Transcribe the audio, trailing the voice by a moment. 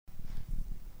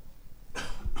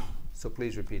So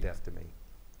please repeat after me.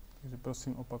 Takže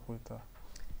prosím opakujte.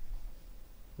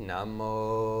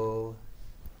 Namo,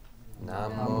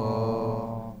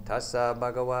 Namo, Tassa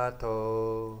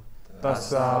Bhagavato,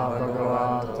 Tassa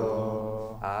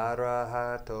Bhagavato,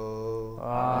 Arahato,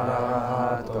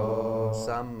 Arahato,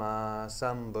 Samma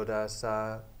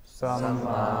Sambuddhassa,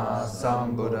 Samma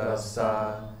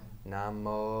Sambuddhassa,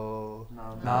 Namo,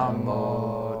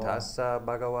 Namo, Tassa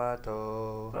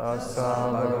Bhagavato,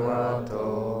 Tassa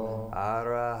Bhagavato,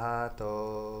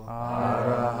 Arahato,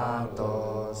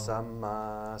 Arahato,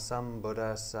 Samma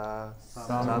Sambuddhassa,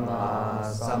 Samma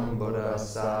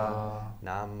Sambuddhassa,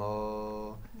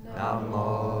 Namo,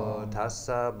 Namo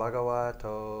Tassa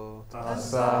Bhagavato,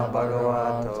 Tassa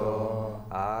Bhagavato,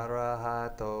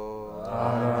 Arahato,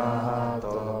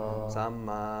 Arahato,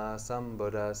 Samma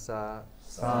Sambuddhassa,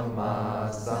 Samma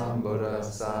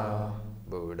Sambuddhassa,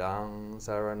 Buddhang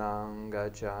Saranang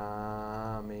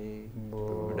Gacchami,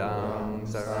 Buddhang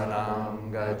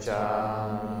Saranang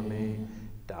Gacchami,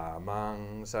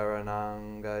 Dhammang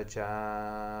Saranang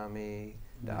Gacchami,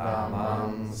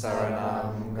 Dhammang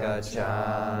Saranang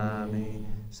Gacchami,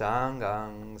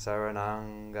 Sanghang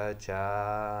Saranang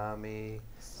Gacchami,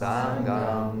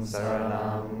 Sanghang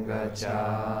Saranang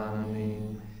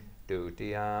Gacchami,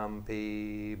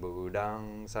 Dutiyampi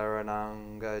Buddhang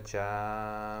Saranang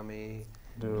Gacchami,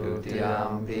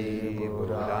 Dutiyampi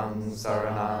Buddhang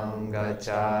Saranang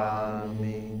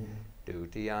Gacchami,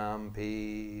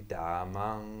 Dutiyampi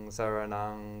Dhammang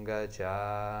Saranang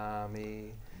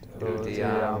Gacchami,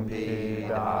 Dutiyampi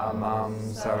Dhammang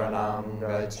Saranang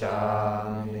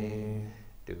Gacchami,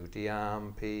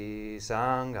 Dutiyampi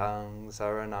Sanghang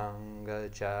Saranang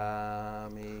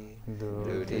Gacchami,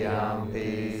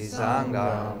 Dutiyampi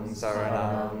Sanghang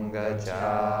Saranang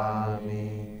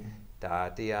Gacchami,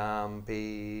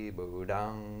 Tatiyampi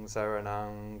Buddhang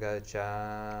Saranang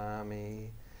Gacchami,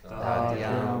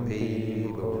 Tatiyampi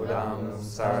Buddhang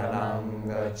Saranang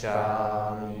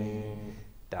Gacchami,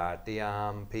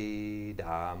 Tatiyampi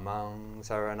Dhammang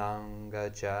Saranang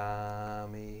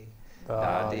Gacchami,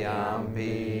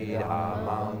 Tatiyampi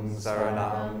Dhammang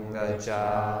Saranang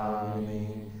Gacchami,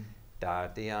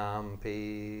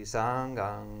 Tatiyampi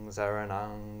Sanghang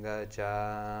Saranang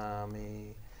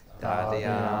Gacchami,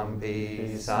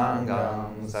 Tatiyampi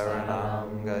Sanghang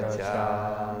Saranang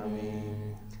Gacchami,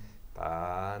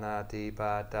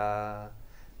 Panatipata,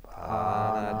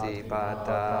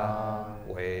 Panatipata,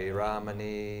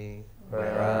 Vairamani,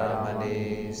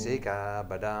 Vairamani,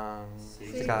 Sikabadang,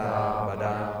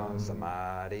 Sikabadang,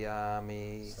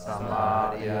 Samadhiyami,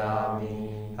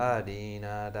 Samadhiyami,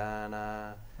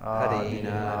 Adinadana,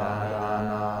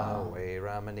 Adinadana,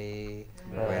 Vairamani,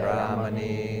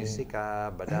 Vairamani,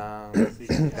 Sikabadang,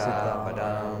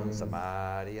 Sikabadang,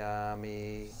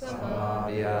 Samadhiyami,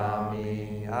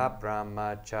 Samadhiyami,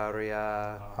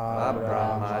 Abramacharya,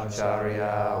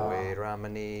 Abramacharya,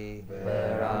 Vairamani,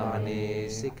 Vairamani,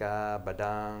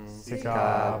 Sikabadang,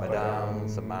 Sikabadang,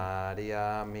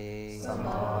 Samadhiyami,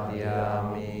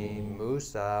 Samadhiyami,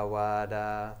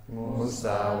 Musawada,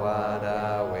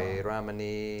 Musawada,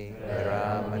 Vairamani,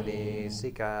 Vairamani,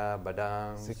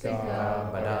 Sikabadang,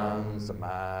 Sikabadang,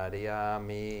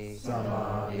 Samadhiyami,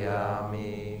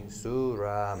 Samadhiyami,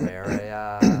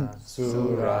 Suramarya,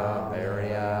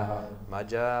 Suramarya,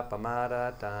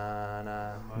 Majapamadatana,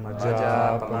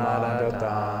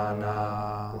 Majapamadatana,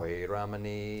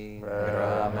 Vairamani,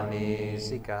 Vairamani,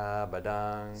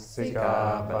 Sikabadang,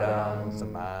 Sikabadang,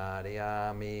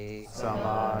 Samadhiyami,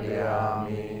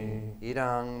 Samadhiyami,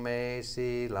 Idang me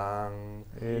silang,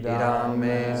 Idang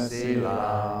me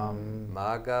silang,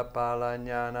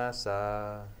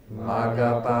 Magapalanyanasa,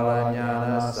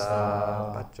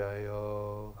 Magapalanyanasa,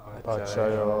 Pachayo,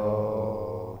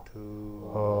 Pachayo,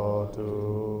 Hotu.